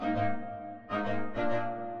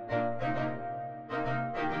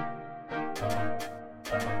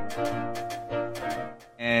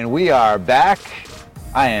we are back.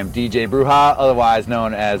 I am DJ Bruja, otherwise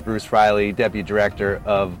known as Bruce Reilly, Deputy Director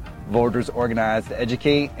of Voters Organized to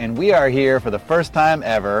Educate, and we are here for the first time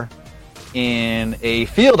ever in a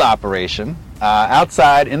field operation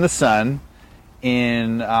outside in the sun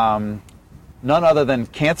in none other than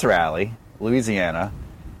Cancer Alley, Louisiana.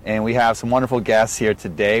 And we have some wonderful guests here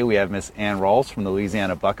today. We have Miss Ann Rolfes from the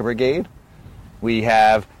Louisiana Bucket Brigade. We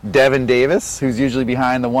have Devin Davis, who's usually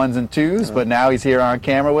behind the ones and twos, but now he's here on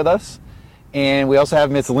camera with us. And we also have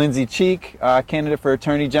Miss Lindsey Cheek, candidate for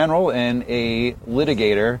Attorney General and a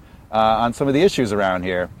litigator on some of the issues around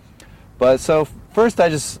here. But so first,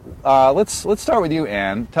 let's start with you,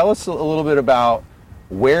 Ann. Tell us a little bit about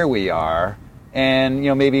where we are, and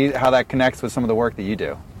maybe how that connects with some of the work that you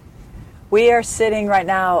do. We are sitting right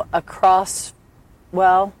now across.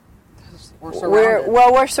 We're surrounded.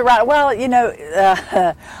 We're surrounded.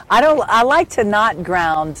 I like to not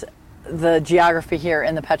ground the geography here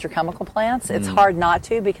in the petrochemical plants. It's hard not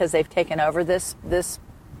to, because they've taken over this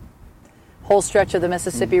whole stretch of the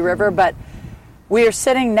Mississippi River. But we are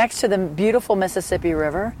sitting next to the beautiful Mississippi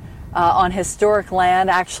River on historic land.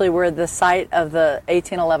 Actually, we're the site of the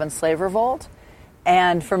 1811 slave revolt.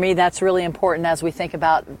 And for me, that's really important as we think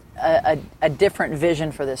about a different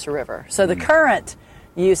vision for this river. So the current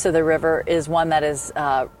use of the river is one that is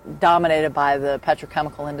dominated by the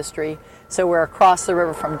petrochemical industry. So we're across the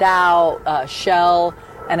river from Dow, Shell,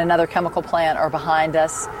 and another chemical plant are behind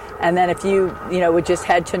us. And then if you would just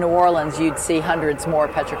head to New Orleans, you'd see hundreds more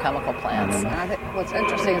petrochemical plants. And I think what's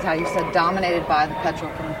interesting is how you said dominated by the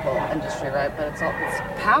petrochemical industry, right? But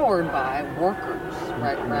it's powered by workers,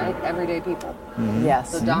 right? Everyday people.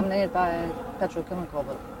 Yes. So dominated by petrochemical,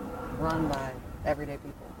 but run by everyday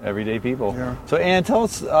people. Everyday people. Yeah. So, Ann, tell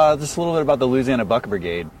us just a little bit about the Louisiana Bucket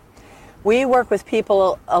Brigade. We work with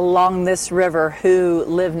people along this river who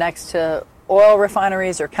live next to oil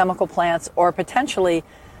refineries or chemical plants, or potentially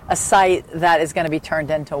a site that is going to be turned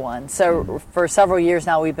into one. So for several years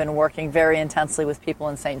now, we've been working very intensely with people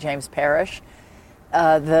in St. James Parish.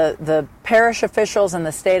 The parish officials and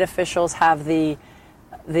the state officials have the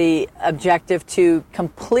objective to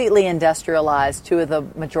completely industrialize two of the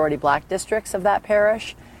majority black districts of that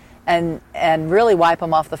parish, and really wipe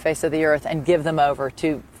them off the face of the earth and give them over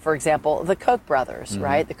to, for example, the Koch brothers,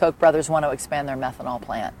 right? The Koch brothers want to expand their methanol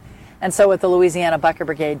plant. And so what the Louisiana Bucket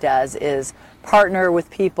Brigade does is partner with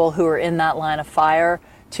people who are in that line of fire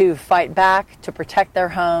to fight back, to protect their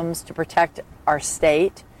homes, to protect our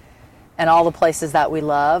state and all the places that we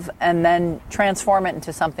love, and then transform it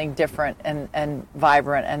into something different and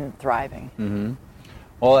vibrant and thriving.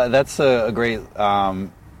 Well, that's a great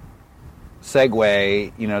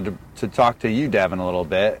segue, to talk to you, Devin, a little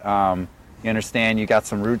bit. You understand you got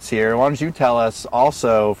some roots here. Why don't you tell us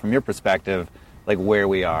also, from your perspective, like where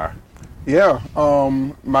we are? Yeah,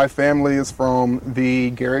 my family is from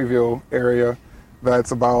the Garyville area.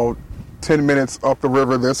 That's about 10 minutes up the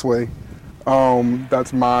river this way.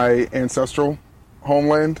 That's my ancestral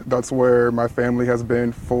homeland. That's where my family has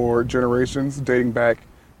been for generations, dating back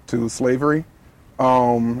to slavery.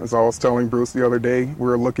 As I was telling Bruce the other day, we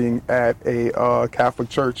were looking at a Catholic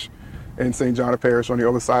church in St. John Parish on the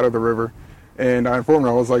other side of the river. And I informed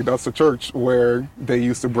her, I was like, that's the church where they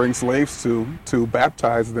used to bring slaves to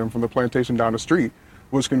baptize them from the plantation down the street,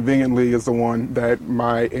 which conveniently is the one that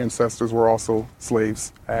my ancestors were also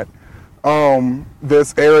slaves at.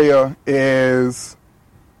 This area is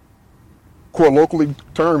colloquially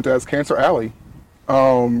termed as Cancer Alley.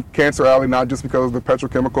 Cancer Alley, not just because of the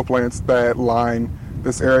petrochemical plants that line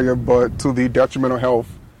this area, but to the detrimental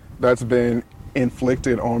health that's been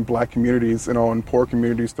inflicted on black communities and on poor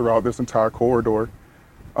communities throughout this entire corridor.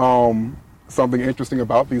 Something interesting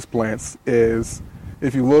about these plants is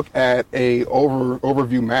if you look at a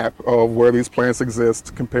overview map of where these plants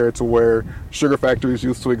exist compared to where sugar factories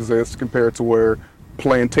used to exist, compared to where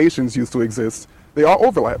plantations used to exist, they all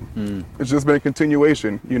overlap. It's just been a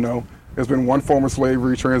continuation, There's been one form of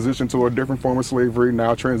slavery, transition to a different form of slavery,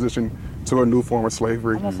 now transition to a new form of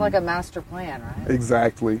slavery. Almost like a master plan, right?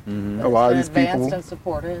 Exactly. A lot of these people advanced and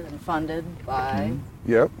supported and funded by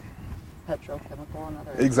petrochemical and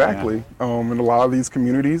other. Exactly. And a lot of these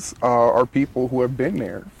communities are people who have been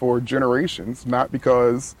there for generations, not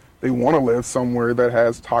because they want to live somewhere that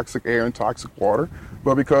has toxic air and toxic water,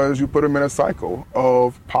 but because you put them in a cycle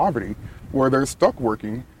of poverty where they're stuck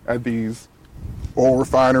working at these oil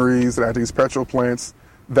refineries and at these petrol plants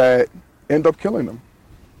that end up killing them.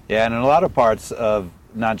 Yeah, and in a lot of parts of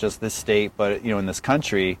not just this state, but in this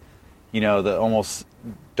country, the almost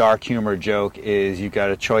dark humor joke is you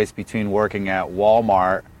got a choice between working at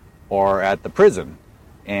Walmart or at the prison.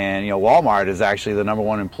 And, Walmart is actually the number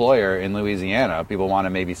one employer in Louisiana. People want to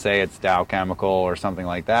maybe say it's Dow Chemical or something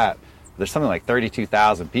like that. There's something like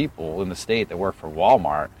 32,000 people in the state that work for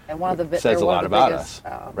Walmart. And one of the says a lot about us,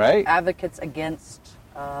 right? Advocates against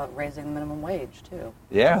raising the minimum wage too.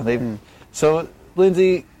 Yeah, So,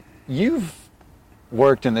 Lindsey, you've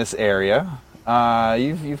worked in this area.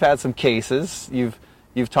 You've had some cases.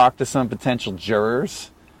 You've talked to some potential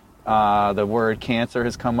jurors. The word cancer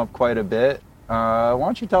has come up quite a bit. Why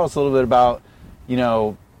don't you tell us a little bit about,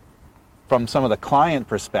 from some of the client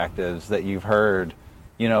perspectives that you've heard,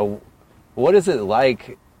 what is it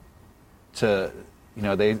like to,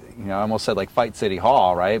 I almost said like fight City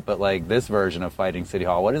Hall, right? But like this version of fighting City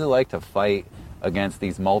Hall, what is it like to fight against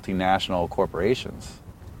these multinational corporations?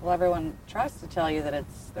 Well, everyone tries to tell you that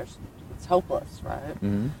it's hopeless, right?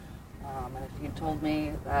 Mm-hmm. And if you told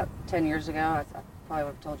me that 10 years ago, I probably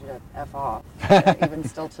would have told you to F off. Even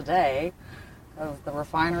still today, because the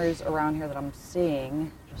refineries around here that I'm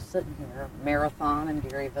seeing, just sitting here, Marathon in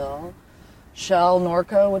Garyville, Shell,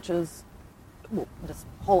 Norco, which is this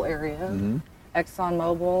whole area, mm-hmm.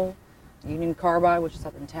 ExxonMobil, Union Carbide, which is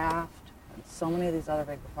up in Taft, and so many of these other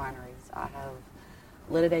big refineries I have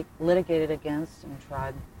litigated against and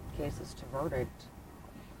tried cases to verdict.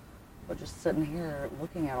 But just sitting here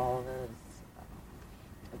looking at all of this,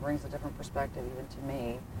 it brings a different perspective even to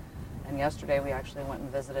me. And yesterday we actually went and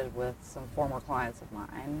visited with some former clients of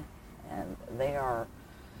mine, and they are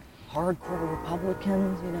hardcore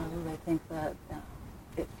Republicans. They think that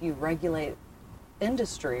if you regulate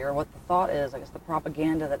industry, or what the thought is, I guess the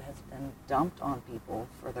propaganda that has been dumped on people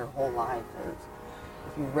for their whole life is,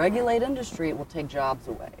 if you regulate industry, it will take jobs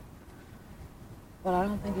away. But I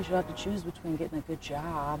don't think you should have to choose between getting a good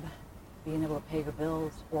job, being able to pay your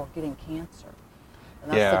bills, or getting cancer.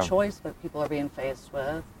 And that's the choice that people are being faced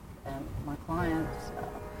with. And my clients,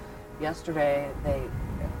 yesterday,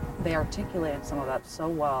 they articulated some of that so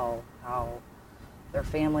well, how their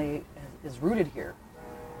family is rooted here.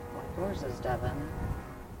 Like yours is, Devin.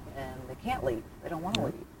 And they can't leave. They don't want to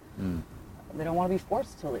leave. Mm. They don't want to be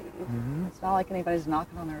forced to leave. Mm-hmm. It's not like anybody's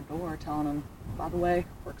knocking on their door telling them, by the way,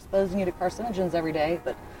 we're exposing you to carcinogens every day,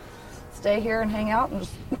 but stay here and hang out and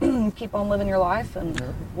just keep on living your life, and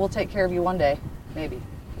we'll take care of you one day, maybe.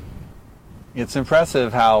 It's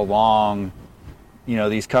impressive how long,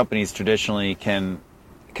 these companies traditionally can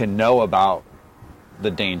know about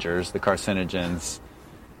the dangers, the carcinogens,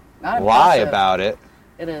 lie about it.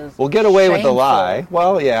 It is. We'll get away shameful. with the lie.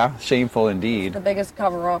 Well, yeah, shameful indeed. It's the biggest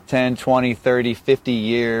cover-up. 10, 20, 30, 50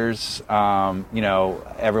 years.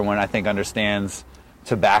 Everyone, I think, understands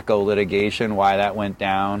tobacco litigation, why that went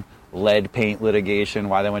down. Lead paint litigation,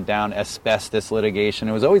 why that went down. Asbestos litigation.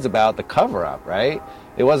 It was always about the cover-up, right?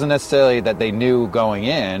 It wasn't necessarily that they knew going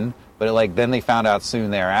in, but then they found out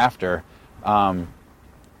soon thereafter.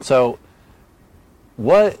 So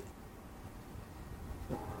what...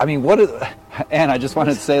 and I just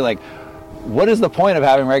wanted to say, what is the point of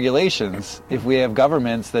having regulations if we have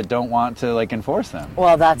governments that don't want to enforce them?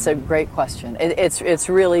 Well, that's a great question. It's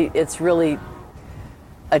really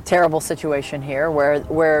a terrible situation here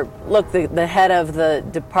where look, the head of the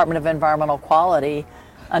Department of Environmental Quality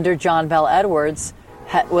under John Bell Edwards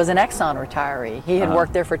was an Exxon retiree. He had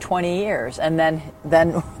worked there for 20 years, and then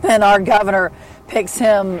our governor picks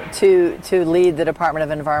him to lead the Department of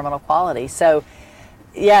Environmental Quality. So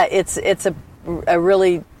yeah, it's a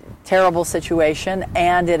really terrible situation,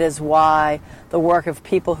 and it is why the work of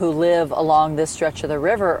people who live along this stretch of the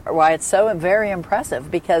river, why it's so very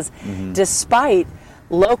impressive, because despite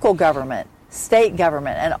local government, state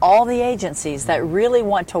government, and all the agencies that really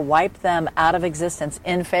want to wipe them out of existence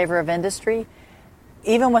in favor of industry,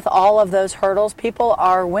 even with all of those hurdles, people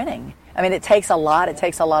are winning. I mean, it takes a lot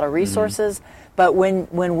of resources, but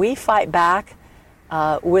when we fight back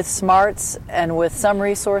with smarts and with some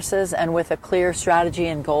resources and with a clear strategy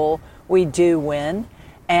and goal, we do win.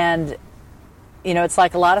 And, it's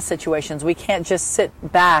like a lot of situations. We can't just sit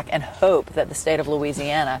back and hope that the state of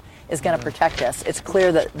Louisiana is going to protect us. It's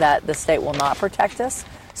clear that the state will not protect us,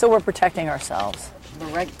 so we're protecting ourselves.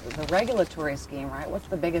 The regulatory scheme, right? What's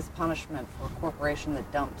the biggest punishment for a corporation that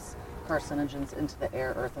dumps carcinogens into the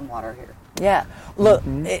air, earth, and water here? Yeah. Look,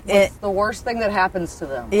 what's the worst thing that happens to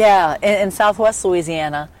them? Yeah, in southwest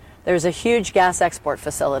Louisiana, there's a huge gas export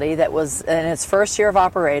facility that was in its first year of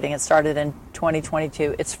operating. It started in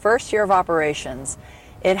 2022. Its first year of operations,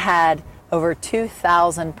 it had over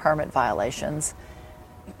 2,000 permit violations.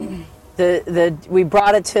 We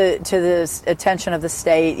brought it to the attention of the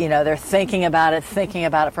state. They're thinking about it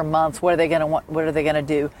for months. What are they going to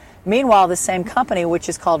do? Meanwhile, the same company, which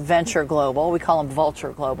is called Venture Global, we call them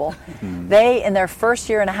Vulture Global, they, in their first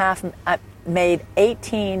year and a half, made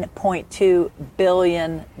 $18.2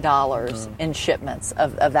 billion in shipments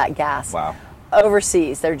of that gas. Wow.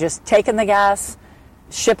 Overseas. They're just taking the gas,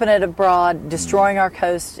 shipping it abroad, destroying our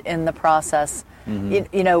coast in the process. You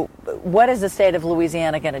know, what is the state of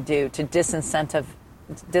Louisiana going to do to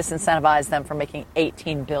disincentivize them from making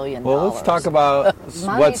 $18 billion? Well, let's talk about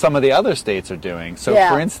what some of the other states are doing. So,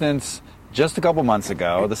 for instance, just a couple months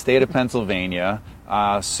ago, the state of Pennsylvania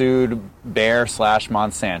sued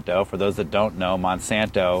Bayer/Monsanto. For those that don't know,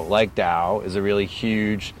 Monsanto, like Dow, is a really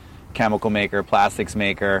huge chemical maker, plastics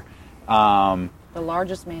maker. The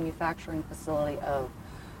largest manufacturing facility of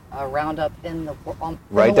Roundup in the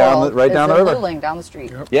right down the river, Luling, down the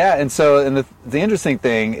street. Yep. Yeah, and so the interesting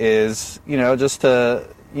thing is, just to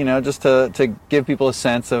give people a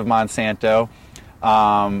sense of Monsanto,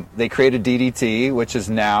 they created DDT, which is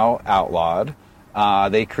now outlawed.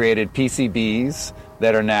 They created PCBs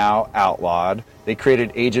that are now outlawed. They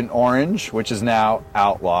created Agent Orange, which is now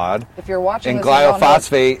outlawed. If you're watching, and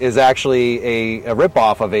glyphosate is actually a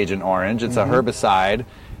ripoff of Agent Orange. It's a herbicide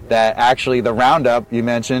that actually the Roundup you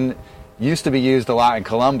mentioned used to be used a lot in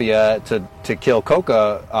Colombia to kill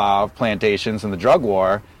coca plantations in the drug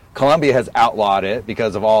war. Colombia has outlawed it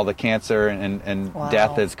because of all the cancer and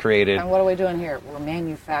death it's created. And what are we doing here? We're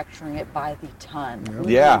manufacturing it by the ton.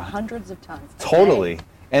 Yeah. Hundreds of tons. Totally.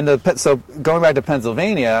 And so going back to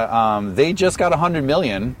Pennsylvania, they just got $100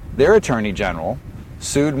 million. Their attorney general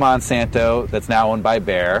sued Monsanto, that's now owned by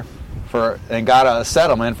Bayer, and got a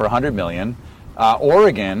settlement for $100 million.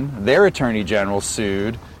 Oregon, their attorney general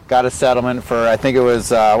sued, got a settlement for, I think it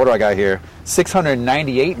was, what do I got here?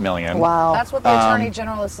 $698 million. Wow. That's what the attorney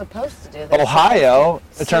general is supposed to do. Ohio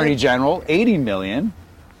attorney general, $80 million.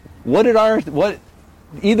 What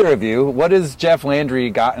either of you, what has Jeff Landry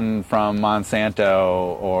gotten from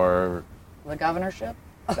Monsanto or the governorship?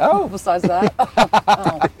 Oh, besides that,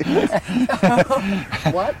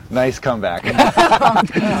 what? Nice comeback.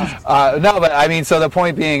 No, but I mean, so the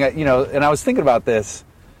point being, and I was thinking about this.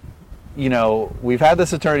 We've had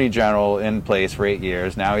this attorney general in place for 8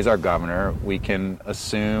 years. Now he's our governor. We can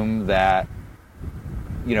assume that,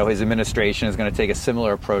 his administration is going to take a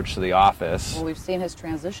similar approach to the office. Well, we've seen his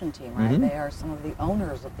transition team, right? They are some of the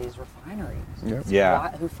owners of these refineries. Yep.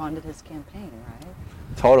 Yeah. Who funded his campaign, right?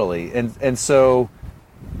 Totally. And so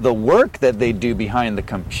the work that they do behind the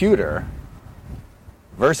computer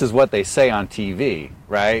versus what they say on TV,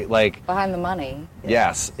 right? Like behind the money.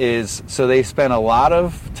 Yes, so they spend a lot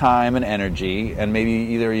of time and energy, and maybe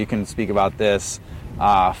either you can speak about this,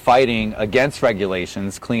 fighting against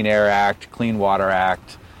regulations, Clean Air Act, Clean Water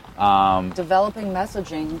Act. Developing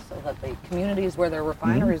messaging so that the communities where their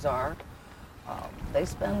refineries are, they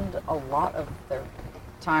spend a lot of their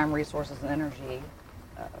time, resources, and energy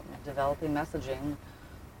developing messaging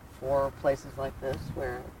for places like this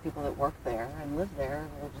where people that work there and live there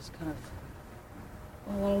will just kind of,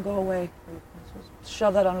 let them go away.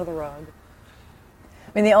 Shove that under the rug.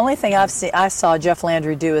 I mean, the only thing I saw Jeff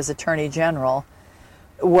Landry do as Attorney General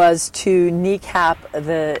was to kneecap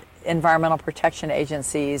the Environmental Protection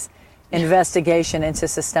Agency's investigation into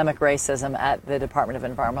systemic racism at the Department of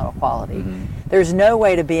Environmental Quality. There's no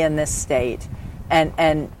way to be in this state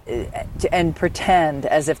and pretend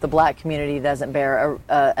as if the black community doesn't bear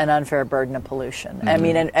an unfair burden of pollution. I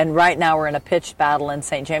mean, and right now we're in a pitched battle in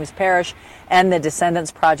St. James Parish, and the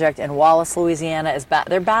Descendants Project in Wallace, Louisiana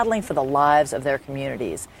they're battling for the lives of their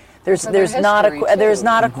communities. There's not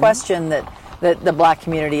a question that the black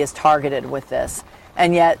community is targeted with this,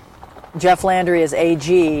 and yet Jeff Landry as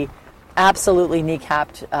AG absolutely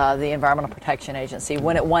kneecapped the Environmental Protection Agency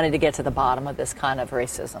when it wanted to get to the bottom of this kind of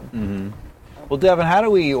racism. Well, Devin, how do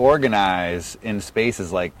we organize in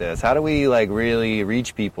spaces like this? How do we really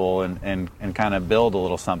reach people and kind of build a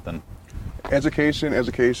little something? Education.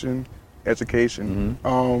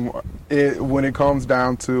 When it comes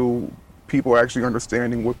down to people actually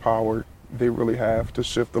understanding what power they really have to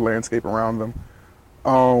shift the landscape around them,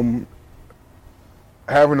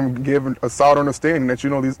 having them give a solid understanding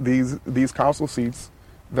that these council seats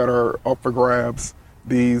that are up for grabs,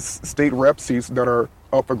 these state rep seats that are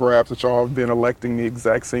up for grabs that y'all have been electing the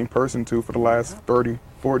exact same person to for the last 30,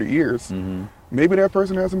 40 years. Maybe that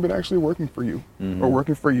person hasn't been actually working for you or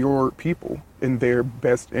working for your people in their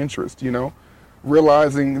best interest,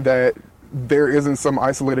 realizing that there isn't some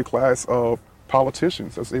isolated class of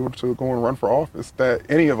politicians that's able to go and run for office, that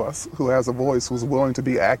any of us who has a voice, who's willing to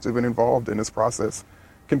be active and involved in this process,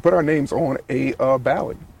 can put our names on a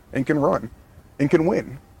ballot and can run and can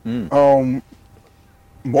win.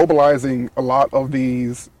 Mobilizing a lot of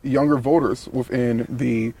these younger voters within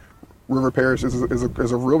the River Parish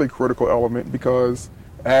is a really critical element, because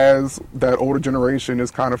as that older generation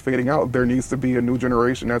is kind of fading out, there needs to be a new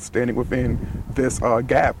generation that's standing within this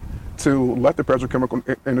gap to let the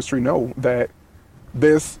petrochemical industry know that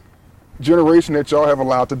this generation that y'all have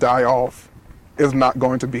allowed to die off is not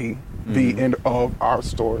going to be the end of our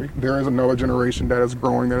story. There is another generation that is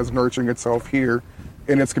growing, that is nurturing itself here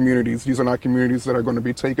in its communities. These are not communities that are going to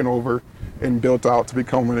be taken over and built out to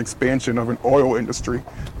become an expansion of an oil industry.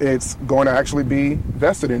 It's going to actually be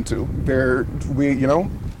vested into.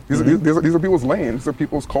 These are people's lands. These are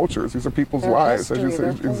people's cultures. These are people's lives. History, As you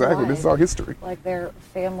said, exactly. This is our history. Like their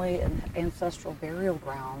family and ancestral burial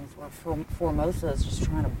grounds, where Formosa is just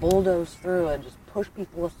trying to bulldoze through and just push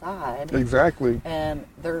people aside. Exactly. And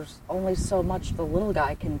there's only so much the little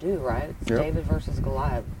guy can do, right? It's Yep. David versus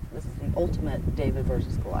Goliath. This is the ultimate David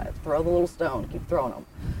versus Goliath. Throw the little stone, keep throwing them.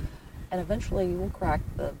 And eventually you will crack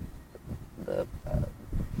the I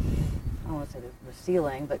don't want to say the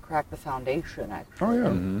ceiling, but crack the foundation, actually. Oh, yeah.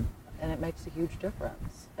 Mm-hmm. And it makes a huge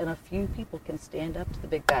difference. And a few people can stand up to the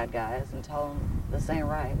big bad guys and tell them this ain't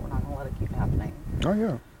right. We're not going to let it keep happening. Oh,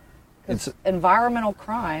 yeah. Because environmental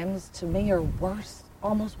crimes, to me, are worse,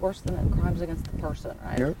 almost worse than crimes against the person,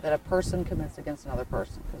 right? Yep. That a person commits against another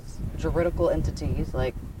person. Because juridical entities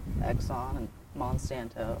like Exxon and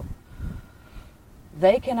Monsanto,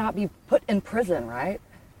 they cannot be put in prison, right?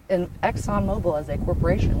 And ExxonMobil, as a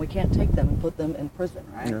corporation, we can't take them and put them in prison,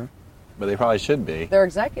 right? Yeah. But they probably should be. Their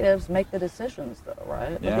executives make the decisions, though,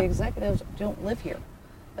 right? But Yeah. the executives don't live here.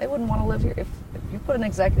 They wouldn't want to live here. If you put an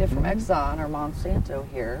executive from Exxon or Monsanto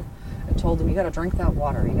here and told them, you got to drink that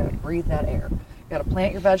water, you got to breathe that air, you got to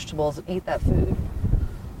plant your vegetables and eat that food,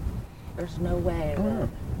 there's no way that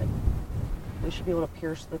we should be able to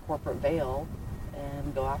pierce the corporate veil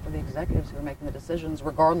and go after the executives who are making the decisions,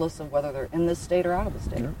 regardless of whether they're in this state or out of the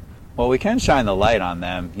state. Yeah. Well, we can shine the light on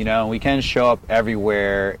them, we can show up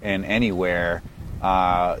everywhere and anywhere,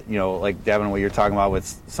 like Devin, what you're talking about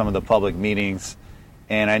with some of the public meetings.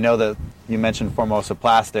 And I know that you mentioned Formosa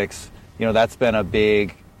Plastics, that's been a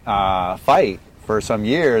big fight for some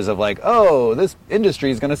years of like, oh, this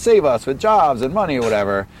industry is going to save us with jobs and money or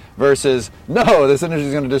whatever, versus, no, this industry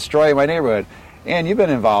is going to destroy my neighborhood. And you've been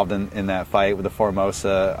involved in that fight with the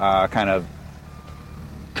Formosa kind of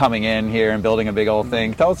coming in here and building a big old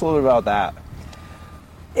thing. Tell us a little bit about that.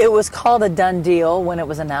 It was called a done deal when it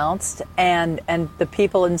was announced, and the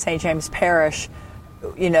people in St. James Parish,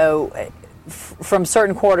 from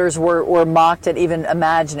certain quarters were mocked at even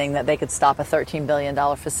imagining that they could stop a $13 billion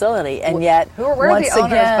facility, and yet where are once the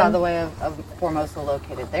owners, again, by the way, of Formosa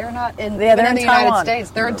located? They're not in, they're in the Taiwan. United States.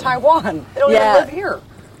 They're in Taiwan. They don't even live here.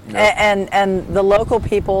 And the local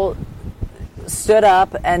people stood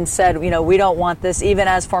up and said, we don't want this, even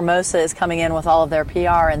as Formosa is coming in with all of their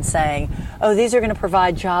PR and saying, oh, these are going to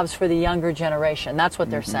provide jobs for the younger generation. That's what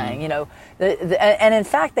they're saying, and in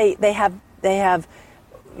fact, they have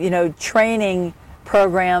training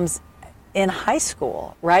programs in high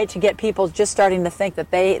school, right, to get people just starting to think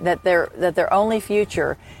that their only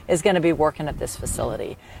future is going to be working at this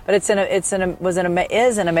facility. But is an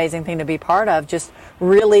amazing thing to be part of. Just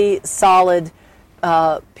really solid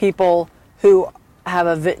people who have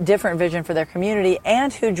a different vision for their community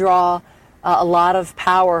and who draw a lot of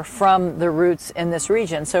power from the roots in this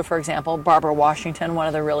region. So, for example, Barbara Washington, one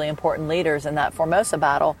of the really important leaders in that Formosa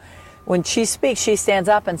battle, when she speaks, she stands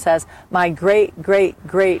up and says, my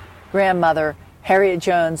great-great-great-grandmother, Harriet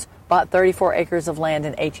Jones, bought 34 acres of land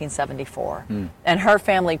in 1874. And her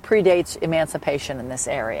family predates emancipation in this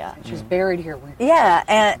area. She's buried here. Yeah,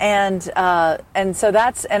 and so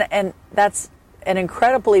that's an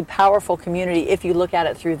incredibly powerful community if you look at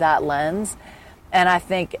it through that lens. And I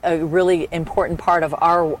think a really important part of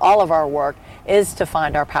all of our work is to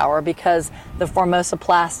find our power, because the Formosa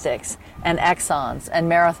Plastics and Exxons and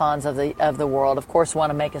Marathons of the world, of course,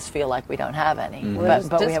 want to make us feel like we don't have any. But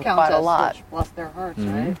we have quite a lot. Bless their hearts,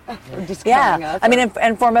 right? Yeah, I mean,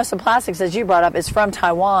 and Formosa Plastics, as you brought up, is from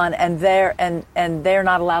Taiwan, and they're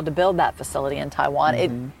not allowed to build that facility in Taiwan.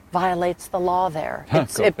 It violates the law there.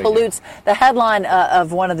 It pollutes. The headline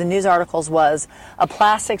of one of the news articles was, a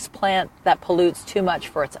plastics plant that pollutes too much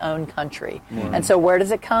for its own country. And so where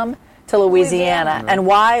does it come? To Louisiana. And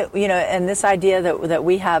why, and this idea that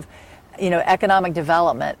we have, economic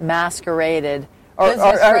development masqueraded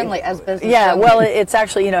business friendly as business friendly. Well, it's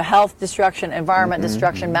actually, health destruction, environment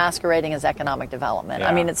destruction masquerading as economic development.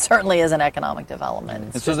 I mean, it certainly is an economic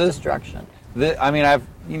development. It's just destruction.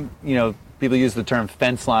 People use the term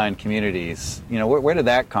fence line communities. Where did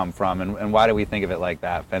that come from, and why do we think of it like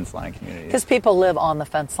that, fence line communities? Because people live on the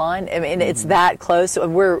fence line. I mean, it's that close.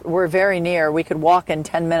 We're very near. We could walk in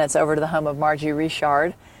 10 minutes over to the home of Margie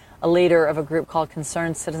Richard, a leader of a group called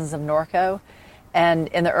Concerned Citizens of Norco. And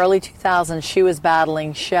in the early 2000s, she was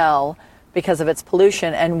battling Shell because of its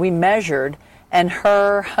pollution, and we measured, and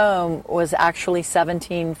her home was actually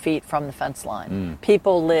 17 feet from the fence line.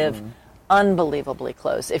 People live unbelievably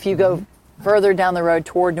close. If you go further down the road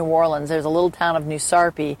toward New Orleans, there's a little town of New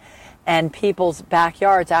Sarpy, and people's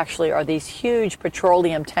backyards actually are these huge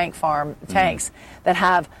petroleum tanks that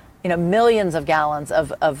have, millions of gallons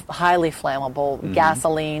of highly flammable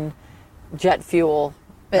gasoline, jet fuel.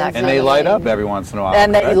 And they light up every once in a while.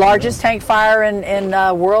 And the largest tank fire in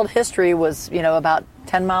world history was, about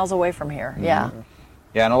 10 miles away from here. Yeah.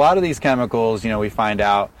 Yeah, and a lot of these chemicals, we find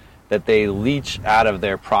out that they leach out of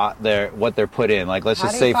their what they're put in. Like, let's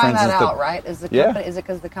just say, for instance, right? Is it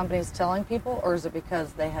because the company is telling people, or is it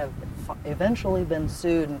because they have eventually been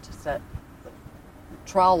sued and to set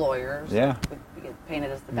trial lawyers? Yeah. We get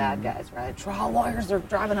painted as the bad guys, right? Trial lawyers are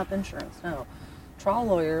driving up insurance. No. Trial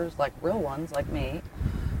lawyers, like real ones, like me,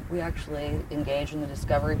 we actually engage in the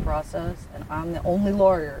discovery process, and I'm the only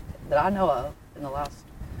lawyer that I know of in the last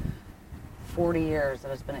 40 years that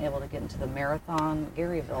has been able to get into the Marathon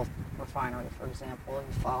Garyville refinery, for example,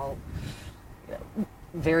 and file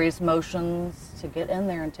various motions to get in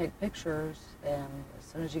there and take pictures. And as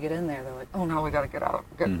soon as you get in there, they're like, "Oh no, we got to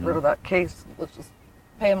get rid of that case. Let's just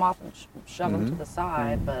pay them off and shove them to the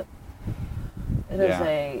side." But it is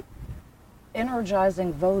a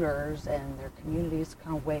energizing voters and their communities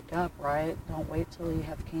kind of wake up, right? Don't wait till you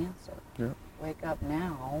have cancer. Yeah. Wake up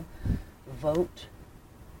now, vote,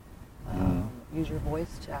 use your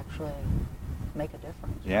voice to actually make a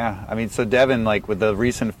difference. Yeah, I mean, so Devin, like with the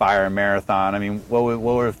recent fire in Marathon, I mean, what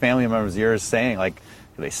were family members of yours saying? Like,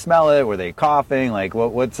 did they smell it? Were they coughing? Like,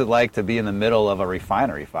 what's it like to be in the middle of a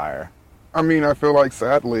refinery fire? I mean, I feel like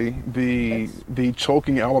sadly the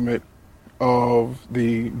choking element of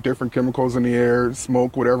the different chemicals in the air,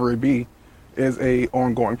 smoke, whatever it be, is a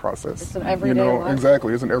ongoing process. It's an everyday life.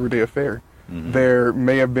 Exactly, it's an everyday affair. There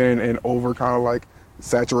may have been an over kind of like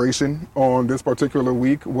saturation on this particular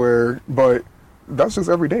week but that's just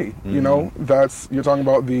every day. You're talking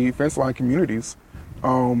about the fence line communities.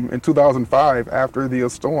 In 2005, after the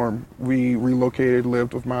storm, we relocated,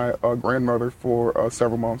 lived with my grandmother for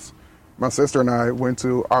several months. My sister and I went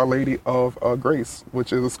to Our Lady of Grace,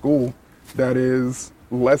 which is a school that is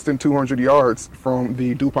less than 200 yards from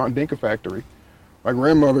the DuPont Dinka factory. My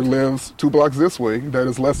grandmother lives 2 blocks this way, that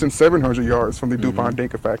is less than 700 yards from the DuPont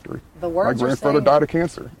Dinka factory. The words my grandfather died of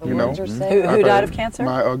cancer. Who died of cancer?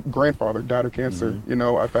 My grandfather died of cancer.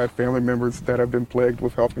 I've had family members that have been plagued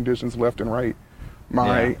with health conditions left and right.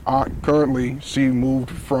 My aunt currently, she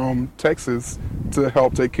moved from Texas to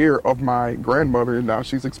help take care of my grandmother, and now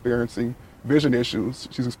she's experiencing vision issues.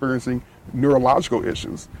 She's experiencing neurological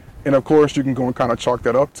issues. And of course, you can go and kind of chalk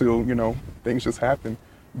that up to, things just happen.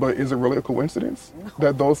 But is it really a coincidence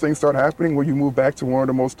that those things start happening when you move back to one of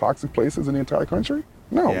the most toxic places in the entire country?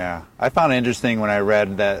 No. Yeah. I found it interesting when I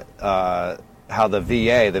read that how the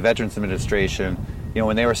VA, the Veterans Administration,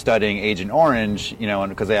 when they were studying Agent Orange,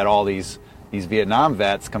 because they had all these Vietnam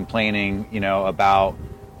vets complaining, about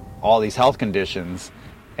all these health conditions,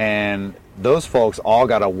 and those folks all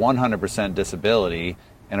got a 100% disability.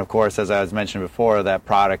 And of course, as I was mentioned before, that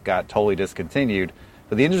product got totally discontinued.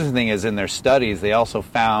 But the interesting thing is, in their studies, they also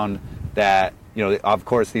found that, of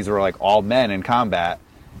course, these were like all men in combat,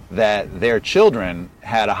 that their children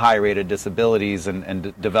had a high rate of disabilities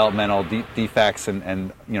and developmental defects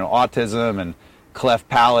and autism and cleft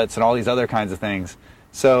palates and all these other kinds of things.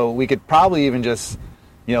 So we could probably even just,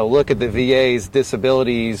 look at the VA's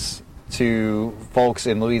disabilities to folks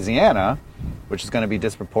in Louisiana, which is going to be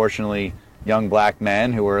disproportionately young black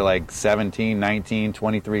men who were like 17, 19,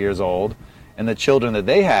 23 years old, and the children that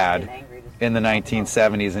they had in the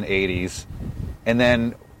 1970s and 80s. And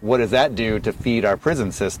then what does that do to feed our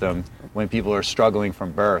prison system when people are struggling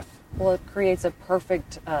from birth? Well, it creates a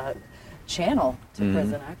perfect channel to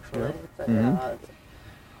prison, actually.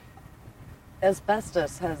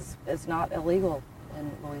 Asbestos is not illegal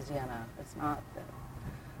in Louisiana. It's not.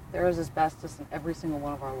 There is asbestos in every single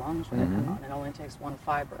one of our lungs right now, and it only takes one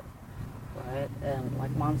fiber, right? And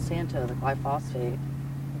like Monsanto, the glyphosate,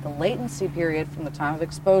 the latency period from the time of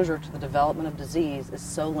exposure to the development of disease is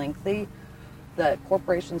so lengthy that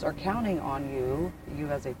corporations are counting on you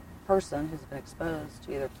as a person who's been exposed,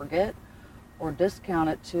 to either forget or discount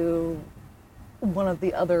it to one of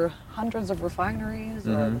the other hundreds of refineries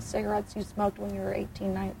or the cigarettes you smoked when you were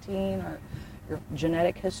 18, 19, or your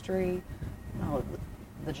genetic history. No,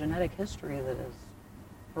 the genetic history that is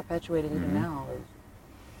perpetuated even now is...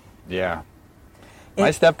 Yeah.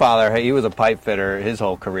 My stepfather, he was a pipe fitter his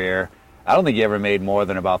whole career. I don't think he ever made more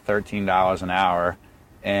than about $13 an hour.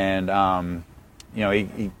 and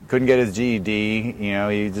he couldn't get his GED.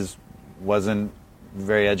 He just wasn't a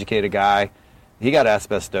very educated guy. He got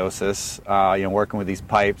asbestosis, working with these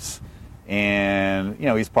pipes, and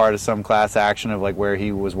he's part of some class action of like where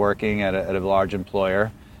he was working at a large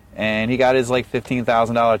employer, and he got his like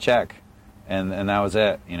 $15,000 check, and that was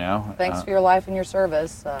it. Thanks for your life and your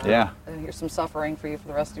service. Yeah. Here's some suffering for you for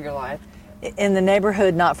the rest of your life. In the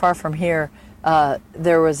neighborhood not far from here,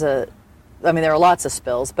 there were lots of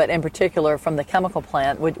spills, but in particular from the chemical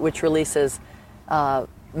plant, which releases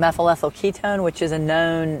methyl ethyl ketone, which is a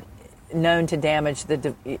known to damage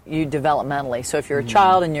you developmentally. So if you're a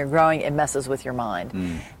child and you're growing, it messes with your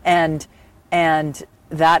mind. And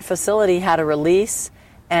that facility had a release,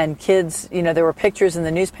 and kids, there were pictures in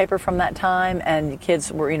the newspaper from that time, and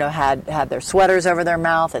kids were, had their sweaters over their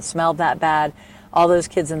mouth. It smelled that bad. All those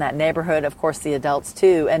kids in that neighborhood, of course, the adults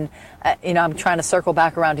too. And I'm trying to circle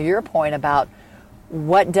back around to your point about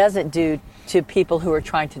what does it do to people who are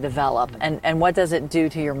trying to develop, and what does it do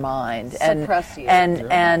to your mind? Suppress you.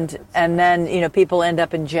 And then people end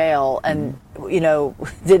up in jail. And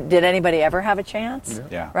did anybody ever have a chance?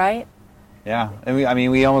 Yeah. Right. Yeah. And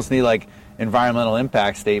we almost need like environmental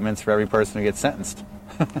impact statements for every person who gets sentenced.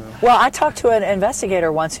 Well, I talked to an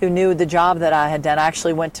investigator once who knew the job that I had done. I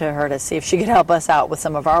actually went to her to see if she could help us out with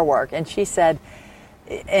some of our work, and she said,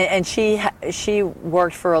 and she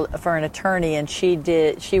worked for an attorney, and she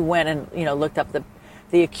went and looked up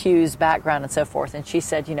the accused background and so forth, and she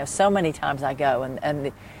said, so many times I go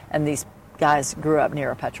and these guys grew up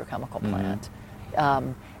near a petrochemical plant,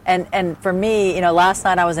 and for me, last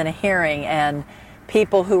night I was in a hearing, and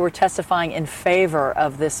people who were testifying in favor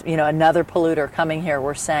of this, another polluter coming here,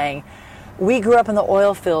 were saying, we grew up in the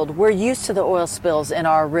oil field. We're used to the oil spills in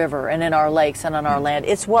our river and in our lakes and on our land.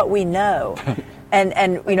 It's what we know.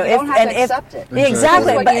 And you don't have to accept it.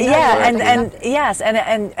 Exactly. But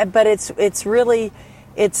but it's really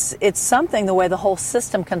it's something, the way the whole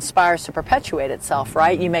system conspires to perpetuate itself,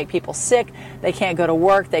 right? You make people sick, they can't go to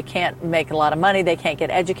work, they can't make a lot of money, they can't get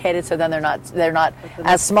educated, so then they're not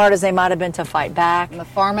as smart as they might have been to fight back. And the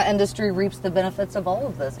pharma industry reaps the benefits of all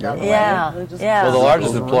of this. Yeah. Well, the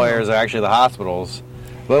largest employers are actually the hospitals.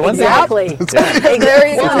 But exactly.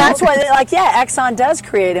 That's what, Exxon does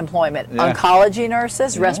create employment. Yeah. Oncology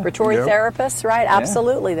nurses, respiratory therapists, right?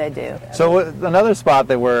 Absolutely, they do. So another spot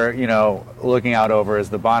that we're, looking out over is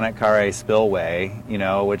the Bonnet Carré Spillway,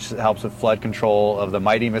 which helps with flood control of the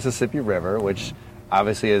mighty Mississippi River, which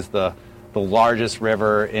obviously is the largest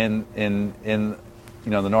river in the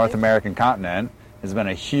North American continent. Has been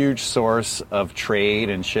a huge source of trade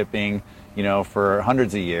and shipping, for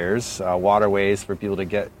hundreds of years, waterways for people to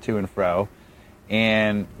get to and fro.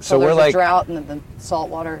 And so we're like, a drought and the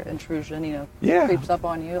saltwater intrusion, creeps up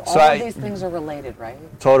on you. All of these things are related, right?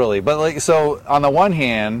 Totally. But so on the one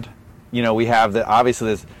hand, we have obviously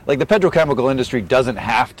this, like the petrochemical industry doesn't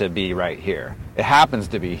have to be right here. It happens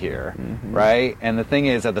to be here, right? And the thing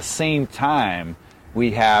is, at the same time,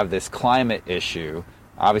 we have this climate issue,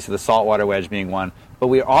 obviously the saltwater wedge being one, but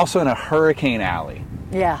we're also in a hurricane alley.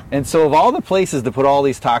 Yeah. And so of all the places to put all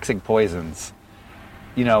these toxic poisons,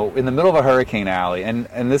 in the middle of a hurricane alley, and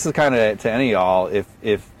this is kind of to any of y'all,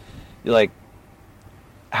 if you're like,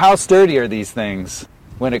 how sturdy are these things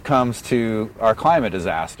when it comes to our climate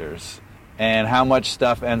disasters, and how much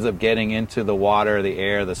stuff ends up getting into the water, the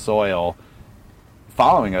air, the soil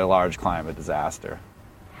following a large climate disaster?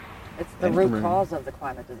 It's the root cause of the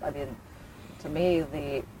climate. To me,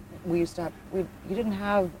 you didn't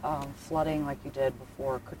have flooding like you did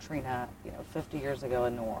before Katrina, 50 years ago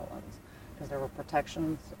in New Orleans, because there were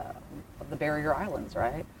protections of the barrier islands,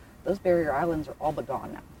 right? Those barrier islands are all but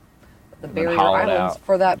gone now. The barrier islands,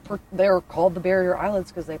 they're called the barrier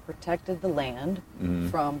islands because they protected the land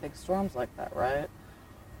from big storms like that, right?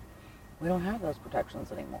 We don't have those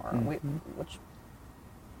protections anymore.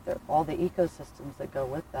 All the ecosystems that go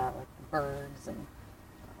with that, like the birds and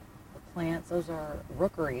plants, those are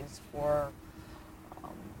rookeries for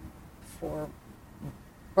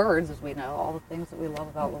birds, as we know, all the things that we love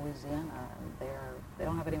about Louisiana, and they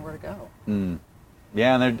don't have anywhere to go.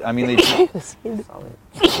 Yeah, and they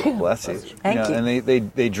bless you. Thank you.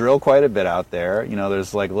 And they drill quite a bit out there.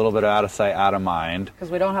 There's like a little bit out of sight, out of mind. Because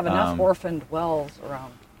we don't have enough orphaned wells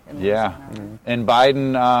around. And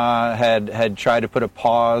Biden had tried to put a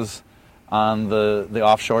pause on the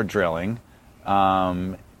offshore drilling.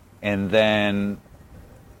 And then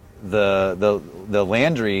the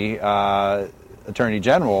Landry Attorney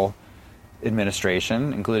General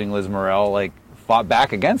administration, including Liz Morrell, fought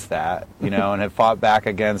back against that, and have fought back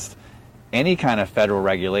against any kind of federal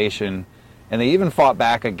regulation, and they even fought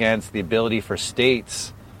back against the ability for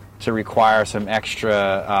states to require some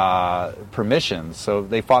extra permissions. So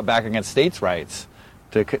they fought back against states' rights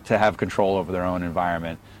to have control over their own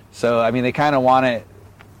environment. So I mean, they kind of want it.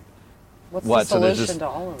 What's the solution to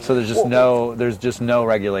all of it? So there's just no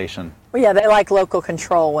regulation. Well, yeah, they like local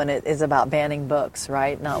control when it is about banning books,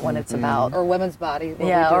 right? Not when it's about or women's body.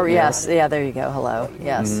 Yeah, or yes, yeah. There you go. Hello,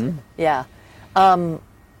 yes, yeah.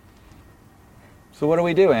 So what do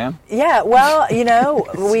we do, Ann? Yeah, well, you know,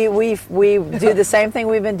 we do the same thing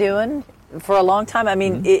we've been doing for a long time. I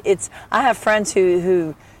mean, I have friends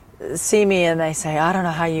who see me and they say, I don't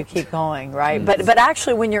know how you keep going, right? But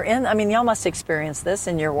actually when you're in, I mean, y'all must experience this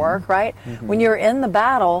in your work, right? When you're in the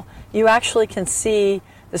battle, you actually can see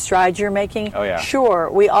the strides you're making. Oh, yeah.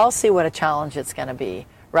 Sure, we all see what a challenge it's going to be,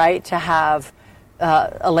 right? To have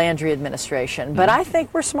a Landry administration. But I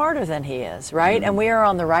think we're smarter than he is, right? And we are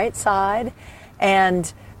on the right side.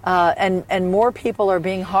 And more people are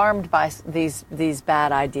being harmed by these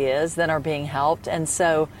bad ideas than are being helped. And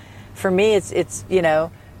so for me, it's you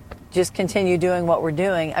know, just continue doing what we're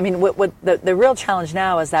doing. I mean, what the real challenge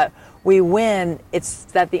now is that we win. It's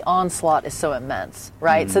that the onslaught is so immense,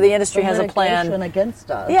 right? So the industry has a plan against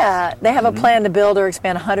us. Yeah, they have a plan to build or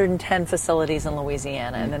expand 110 facilities in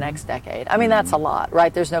Louisiana in the next decade. I mean, that's a lot,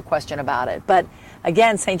 right? There's no question about it. But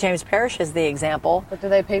again, St. James Parish is the example. But do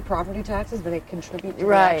they pay property taxes? Do they contribute to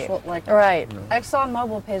Right. the actual, like, Right.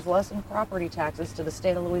 ExxonMobil pays less in property taxes to the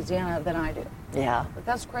state of Louisiana than I do. Yeah. But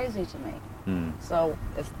that's crazy to me. So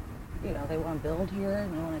if, you know, they want to build here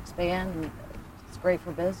and they want to expand, and it's great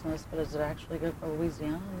for business, but is it actually good for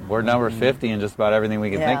Louisiana? No. We're number 50 in just about everything we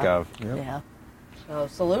can think of. Yeah. So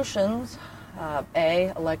solutions,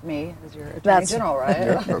 elect me as your Attorney General, right?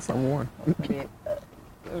 Yeah, that's number one. Maybe,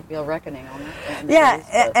 there would be a reckoning on that.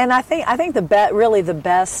 Yeah, and I think really the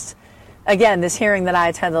best, again, this hearing that I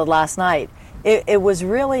attended last night, it was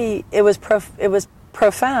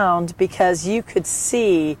profound because you could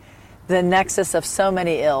see the nexus of so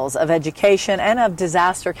many ills, of education and of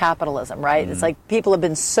disaster capitalism, right? It's like people have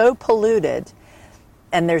been so polluted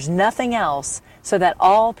and there's nothing else, so that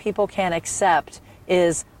all people can accept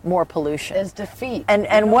is more pollution. Is defeat.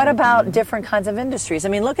 And what about different kinds of industries? I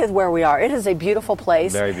mean, look at where we are. It is a beautiful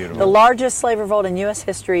place. Very beautiful. The largest slave revolt in U.S.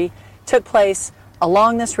 history took place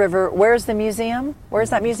along this river. Where's the museum? Where's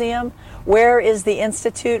that museum? Where is the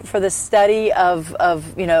Institute for the Study of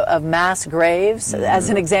mass graves, as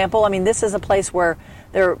an example? I mean, this is a place where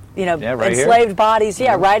there are, right enslaved here. bodies,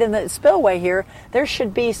 right in the spillway here. There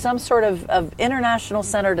should be some sort of international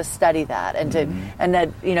center to study that and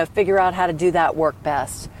to figure out how to do that work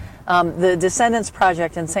best. The Descendants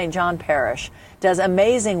Project in St. John Parish does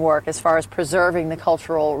amazing work as far as preserving the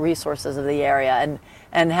cultural resources of the area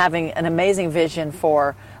and having an amazing vision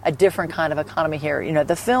for a different kind of economy here.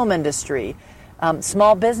 The film industry,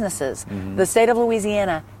 small businesses. The state of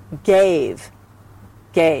Louisiana gave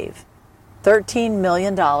 $13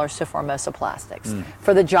 million to Formosa Plastics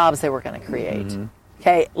for the jobs they were going to create.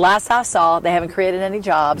 Okay, last I saw, they haven't created any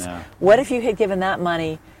jobs. No. What if you had given that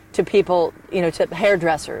money to people, to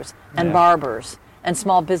hairdressers and barbers and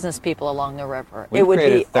small business people along the river? We it would be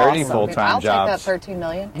created 30 awesome. full-time jobs. I'll take that $13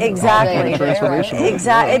 million. Exactly. Transformational.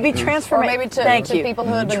 Exactly. It'd be Or transformational. maybe to Thank you. people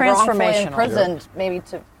who have been wrongfully Transformational. imprisoned, maybe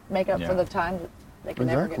to make up Yeah. for the time that they can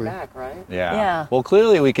never Exactly. get back, right? Yeah. Yeah. Well,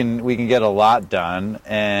 clearly we can get a lot done,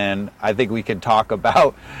 and I think we could talk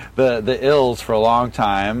about the ills for a long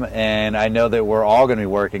time. And I know that we're all going to be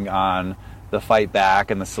working on the fight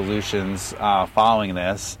back and the solutions following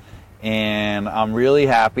this. And I'm really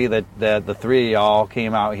happy that the three of y'all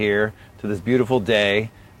came out here to this beautiful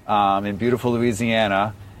day in beautiful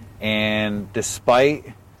Louisiana. And despite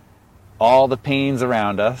all the pains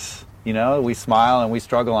around us, we smile and we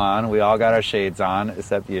struggle on. We all got our shades on,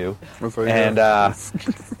 except you. That's right, And yeah.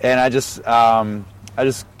 and I just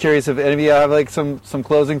curious if any of you have like some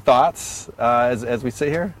closing thoughts as we sit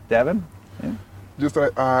here, Devin. Yeah. Just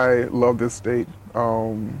that I love this state.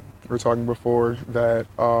 We were talking before that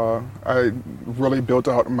I really built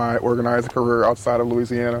out my organized career outside of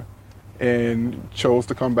Louisiana and chose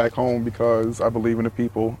to come back home because I believe in the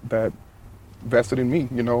people that vested in me.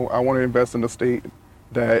 I want to invest in the state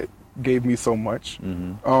that gave me so much.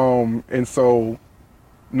 And so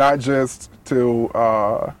not just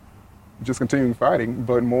to just continue fighting,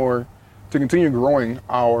 but more to continue growing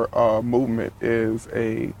our movement is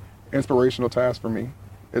a inspirational task for me.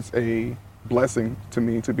 It's a blessing to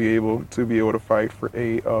me to be able to fight for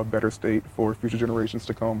a better state for future generations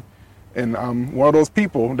to come. And I'm one of those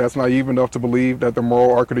people that's naive enough to believe that the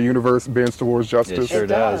moral arc of the universe bends towards justice. Sure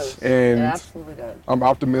does. And It absolutely does. I'm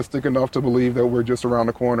optimistic enough to believe that we're just around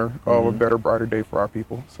the corner of a better, brighter day for our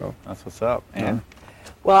people. So That's what's up. And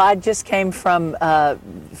Well, I just came from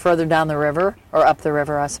further down the river, or up the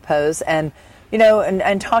river, I suppose, and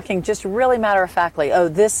and talking just really matter-of-factly,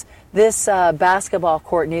 this basketball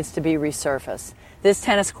court needs to be resurfaced. This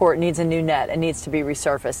tennis court needs a new net and needs to be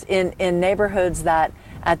resurfaced in neighborhoods that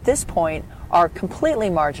at this point are completely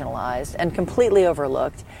marginalized and completely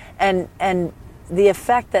overlooked, and the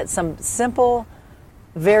effect that some simple,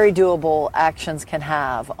 very doable actions can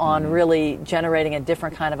have on really generating a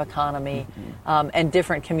different kind of economy and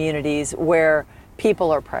different communities where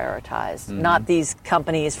people are prioritized, not these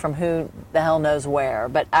companies from who the hell knows where,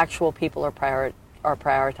 but actual people are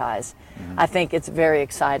prioritized. I think it's very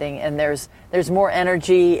exciting, and there's more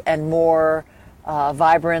energy and more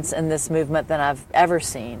vibrance in this movement than I've ever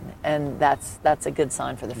seen, and that's a good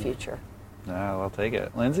sign for the future. I'll take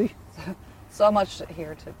it. Lindsey? So much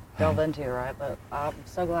here to delve into, right? But I'm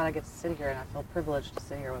so glad I get to sit here, and I feel privileged to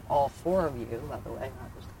sit here with all four of you, by the way,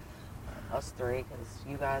 not just us three, because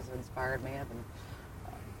you guys have inspired me. I've been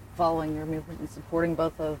following your movement and supporting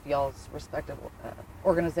both of y'all's respective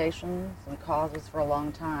organizations and causes for a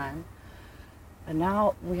long time. And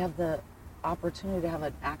now we have the opportunity to have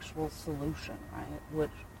an actual solution, right?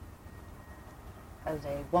 Which, as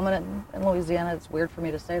a woman in Louisiana, it's weird for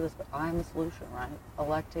me to say this, but I'm the solution, right?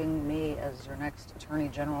 Electing me as your next Attorney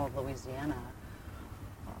General of Louisiana.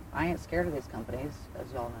 I ain't scared of these companies,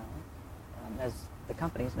 as y'all know, as the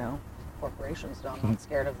companies know, corporations know. I'm not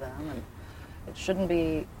scared of them, and it shouldn't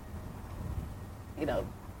be.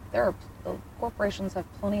 The corporations have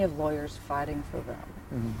plenty of lawyers fighting for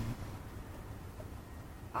them.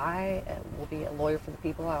 I will be a lawyer for the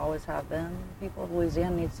people. I always have been. The people of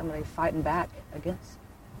Louisiana need somebody fighting back against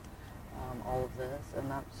all of this,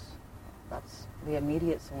 and that's the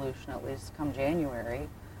immediate solution, at least come January,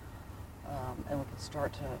 and we can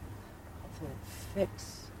start to hopefully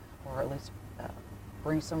fix, or at least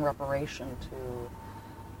bring some reparation to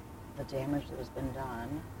the damage that has been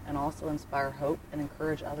done, and also inspire hope and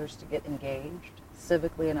encourage others to get engaged,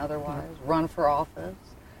 civically and otherwise, run for office,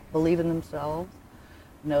 believe in themselves,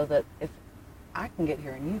 know that if I can get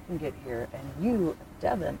here and you can get here, and you,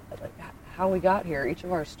 Devin, how we got here, each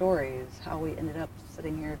of our stories, how we ended up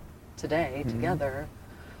sitting here today together,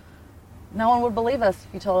 no one would believe us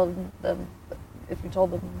if you told them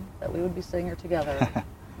that we would be sitting here together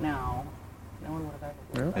now. No one would have ever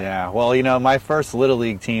believed that. Yeah, well, my first Little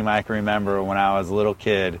League team I can remember when I was a little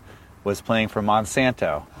kid was playing for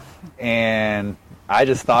Monsanto. And I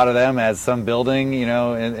just thought of them as some building,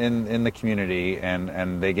 in the community.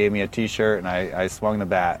 And they gave me a T-shirt, and I swung the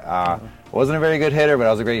bat. I wasn't a very good hitter, but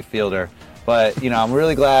I was a great fielder. But, I'm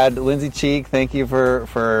really glad. Lindsey Cheek, thank you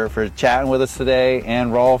for chatting with us today.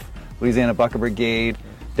 And Rolfes, Louisiana Bucket Brigade.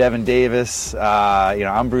 Devin Davis.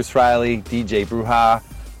 I'm Bruce Reilly, DJ Bruja,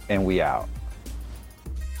 and we out.